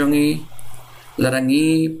kejing im jongi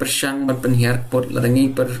larangi persang ban penhiar pot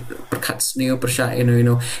larangi perkat sneo persha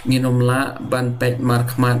ino nginom la ban pet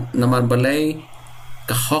mark mat namar balai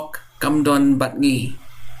kahok kamdon batngi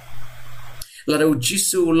laru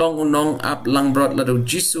jisu long unong up langbrot laru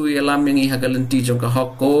jisu yalam yang i hagalenti jong kahok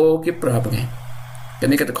ko ki prabnge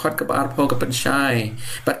kani ka khot ka par pho ka penshai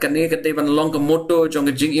bat kani ka de ban long ka moto jong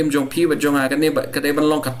ka jing im jong pi ba jong a kani ba ka de ban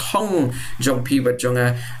long ka thong jong pi ba jong a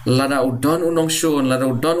lara udon unong shon lara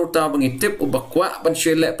udon uta bangi tip u bakwa ban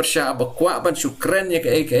shele persha bakwa ban shukren ya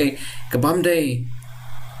ka bam dei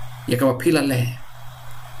ya ka pila le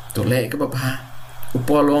to le ka ba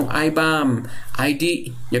upolong ai bam id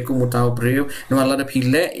ya ku mutau breu no lara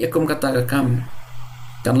pile ya kum kata ka kam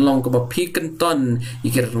kan long ko ba pi kan ton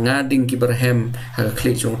ikir ngading ki berhem ha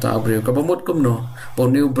klik jong ta breu ka bamut kum no bo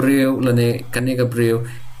new breu lane kane ka breu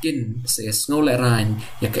kin se sngo le ran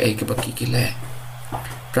ya ka ai ka ba ki le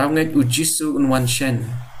pramnget ujisu un wan shen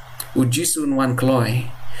ujisu un wan kloi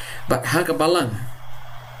but ha ka balang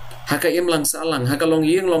ha ka im lang salang ha ka long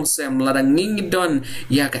yeng long sem la nging don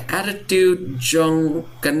ya ka attitude jong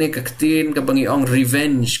kane ka ktin ka bangi ong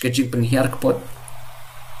revenge ka jing penghiar ka pot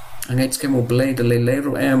angait ke mo blay de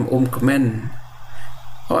lero komen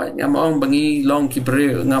hoy ngamong bangi long ki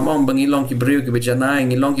breu ngamong bangi long ki breu ki bejanai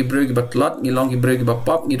ngi long ki breu ki batlot ngi long ki breu ki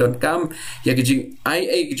bapop ngi don kam ya ki jing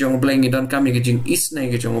ai ki jong blay ngi don kam ya ki jing isne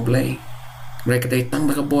ki jong blay mereka dai tang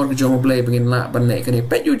ba ka bor ki jong blay bangin la ban le kani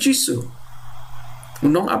pet yu jisu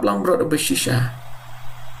unong ablang brot obeshisha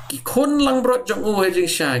ki Khunlangbrot jong u he jing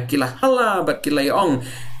sha ki la hala bat ki lai ong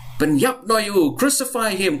ben yap no you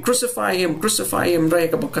crucify him raya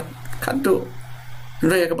ka bakat kadu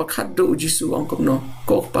jisu ong kom no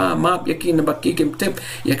ko pa map yakin na baki kim tip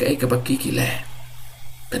ya ka ka baki ki le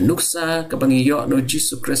kanuksa ka bangi yo no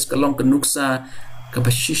jisu Christ ka long kanuksa ka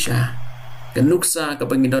bashisha kanuksa ka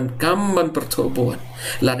bangi don kam ban pertobot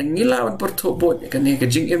la ngila ban pertobot ya kan ka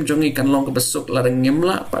jing em jongi kan long ka besuk la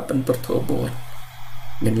ngimla pat ban pertobot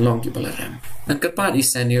ngin long ki balaram an kapat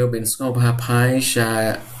isanyo ben sngo ba pai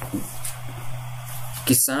sha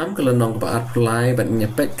kisam kalau nong ba apply ban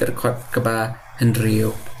nyepet kerkot ke ba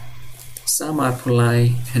Henrio sama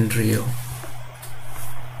apply Henrio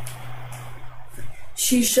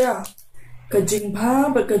shisha kajing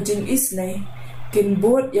bha ba kajing isne kin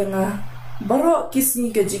bot yang baro kisni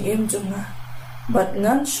kajing em jonga bat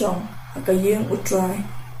ngan shong akayeng utrai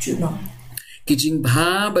junong kijing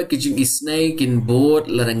bha ba kijing isne kin bot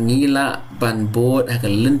larangila ban bot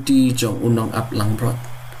hagalenti jong unong ap langbrot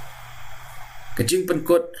kajing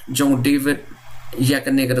penkot jong David ya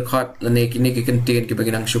kane ka khot lane kini ki contain ki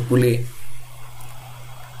baginang shukule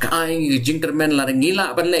ka ai kijing termen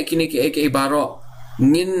larangila ban le kini ki baro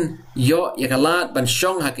ngin yo ya kalat ban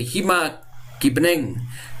shong ha ki hima ki beneng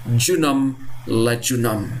junam la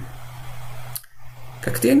junam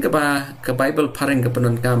kaktian ka ba ka Bible pareng ka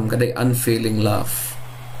panon kam ka day unfailing love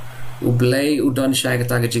ublay udon shay ka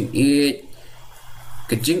ta kajing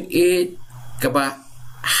ka ba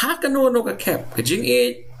hakano no ka kep kajing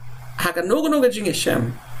hakano no kajing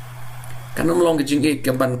shem kanom long kajing ka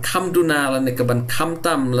ban kam duna la ne ka ban kam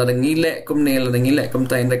tam la ngile kum ne la ngile kum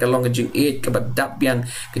ta inde ka long kajing ka ba dap yang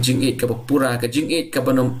kajing ka ba pura kajing ka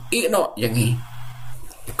banom no yang hi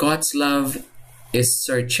God's love is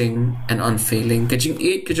searching and unfailing. Kajing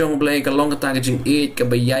kajong blay ka long kata kajing ka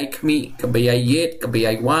bayay kmi ka bayay ka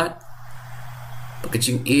bayay wat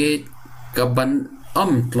kajing ka ban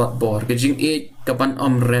plot bor kajing ka ban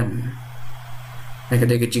rem may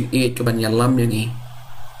kada kajing ka ban yalam yang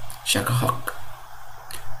shaka hok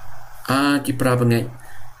ki prabangay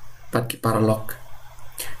pat ki paralok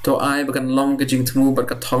to ay bakan long kajing tmu bat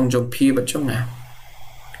ka thong jong pi bat jong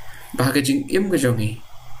bah kajing kajong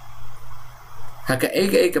haka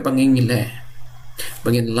ega bangingile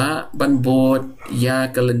bangin la ban bot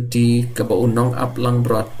ya kalenti ka ba unong ap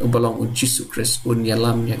Langbrot ubalong un Jisu Christ un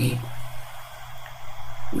yalam yangi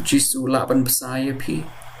Ujisu la ban besaya pi.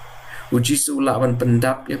 Ujisu la ban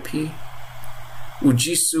pendap ya pi.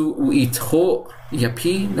 Ujisu u itho ya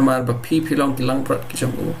pi namar ba pi pilong Khunlangbrot ki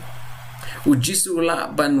jong u. Ujisu la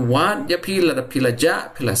ban wan ya pi la da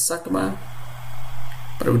pilaja pila sakma.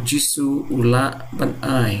 Para ujisu ula ban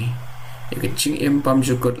ai. Ya ke jing em pam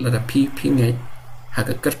jugot la da pi pingai ha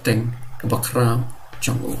ka kerteng ka bakrau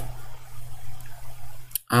jong u.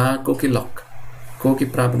 A ko ki lok. Ko ki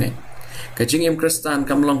prab ngai. Ka jing em Kristan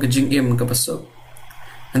kam long ka jing em ka pasok.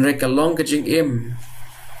 Anre ka long ka jing em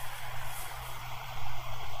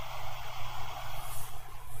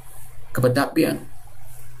kabadap biang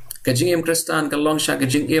ka jing em Kristan ka long sha ka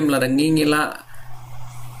jing em la ngingi la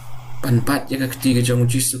panpat ya ka ketiga jong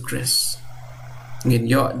Jesus Christ ngin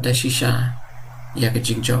yo da shisha ya ka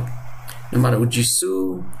jing job namara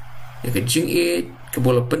ujisu ya ka jing it ka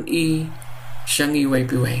bola pen i shangi wai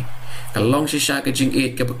pi wai ka long shisha ka jing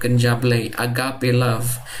it ka bakenjablay agape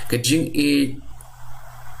love ka jing it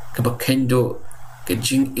ka bakendo ka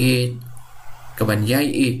jing it ka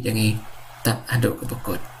banyai it yangi tak aduk ka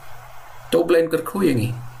bakot to blame kerku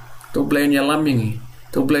yangi to blame nyalam yangi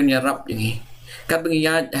to blame nyarap yangi kat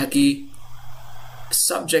bengiyat haki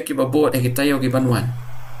subject ki babot haki tayo ki banwan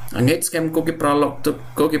angit scam ko ki pralok to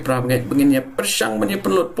ko ki prab ngai benginya persang manya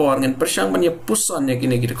pelut por ngan persang manya puson ya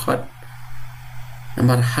kini ki dekat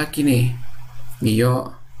namar haki ni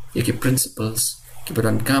ngiyo yaki principles ki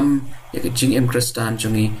badan kam yaki jing em Kristan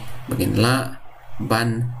jongi bengin la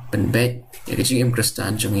ban penbet ya ke jing em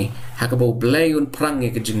Kristan jongi hakabo blay un prang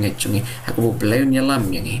ya ke jing et jongi hakabo blay un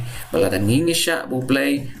nyalam yangi balada ngingi sha bo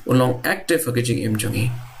blay ulong active ke jing em jongi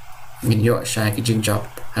min yo sha ke jing job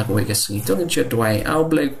hakabo ke singi tong chet dwai au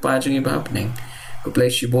blay pa jongi ba pneng ko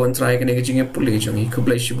blay shibon try ke jing em puli jongi ko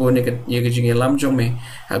blay shibon ne ke jing lam jong me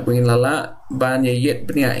hakbo in lala ban ye yet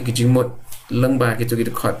bnia ke jing mot leng ba ke tu ki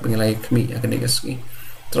khot beng lai khmi ya ke ne ke singi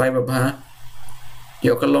try ba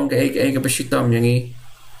yo ka long ke ke besitam yangi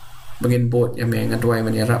bengin bot ya me ngadwai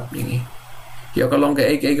man yarap yangi yo ka long ke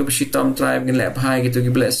besitam try bengin lep hai gitu ki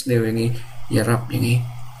bless new yangi yarap yangi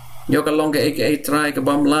yo ka long ke try ke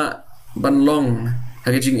bamla ban long ha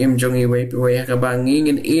ke jing im jongi wei wei ka bangi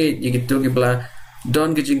ngin e gitu ki bla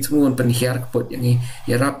don ke jing tmun pen hiar pot yangi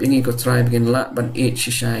yarap yangi ko try bengin la ban e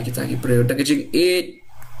shisha kita ki pre da ke jing e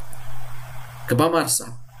ke bamarsa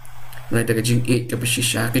na da ke jing e ke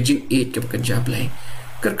beshisha ke jing e ke kenjablai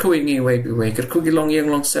kerku ingi wei kerku gi long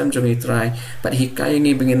yang long sam jong i try but hi kai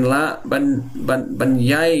ngi bengin la ban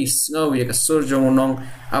yai snow ya ka sur jong nong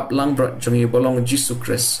up Khunlangbrot jong i bolong Jesus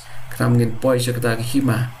Christ kram ngin poi ja kata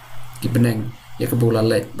hima ki beneng ya ka bola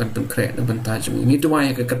let ban pen kre na ban ta jong ngi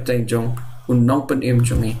duai ka kateng jong un nong pen em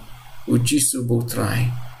jong i u Jesus bo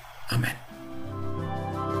try amen.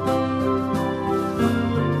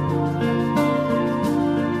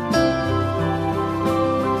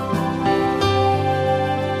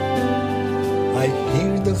 I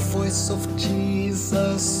hear the voice of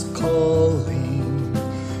Jesus calling.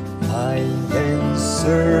 My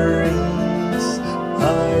answer is,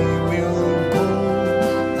 I will go.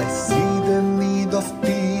 I see the need of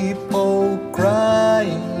people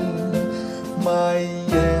crying. My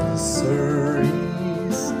answer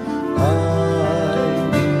is, I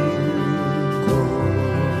will go.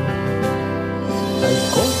 I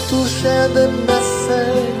go to share the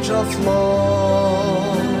message of love.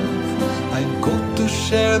 I go to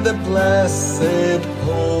share the blessed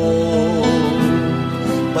hope.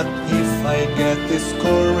 But if I get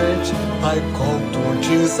discouraged, I call to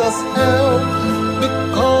Jesus' help,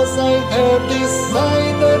 because I have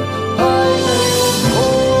decided